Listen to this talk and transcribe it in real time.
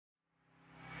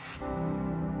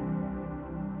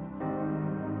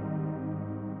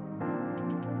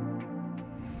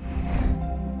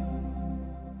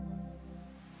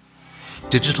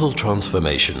Digital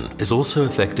transformation is also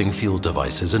affecting field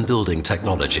devices and building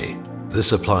technology.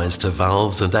 This applies to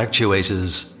valves and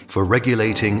actuators for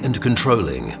regulating and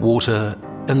controlling water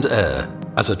and air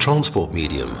as a transport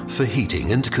medium for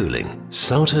heating and cooling.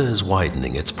 SAUTER is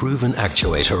widening its proven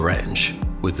actuator range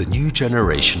with the new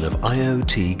generation of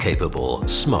IoT-capable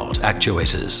Smart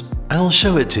Actuators. I'll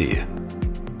show it to you.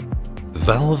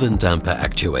 Valve and damper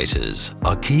actuators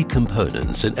are key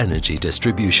components in energy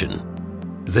distribution.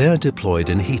 They are deployed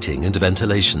in heating and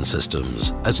ventilation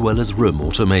systems, as well as room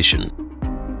automation.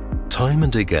 Time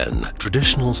and again,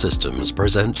 traditional systems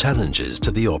present challenges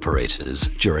to the operators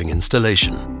during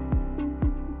installation.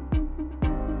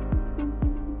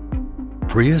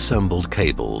 Pre-assembled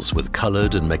cables with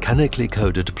colored and mechanically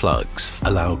coded plugs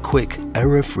allow quick,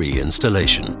 error-free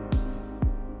installation.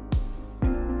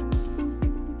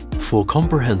 For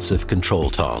comprehensive control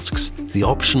tasks, the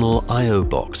optional I/O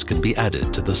box can be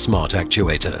added to the Smart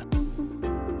Actuator.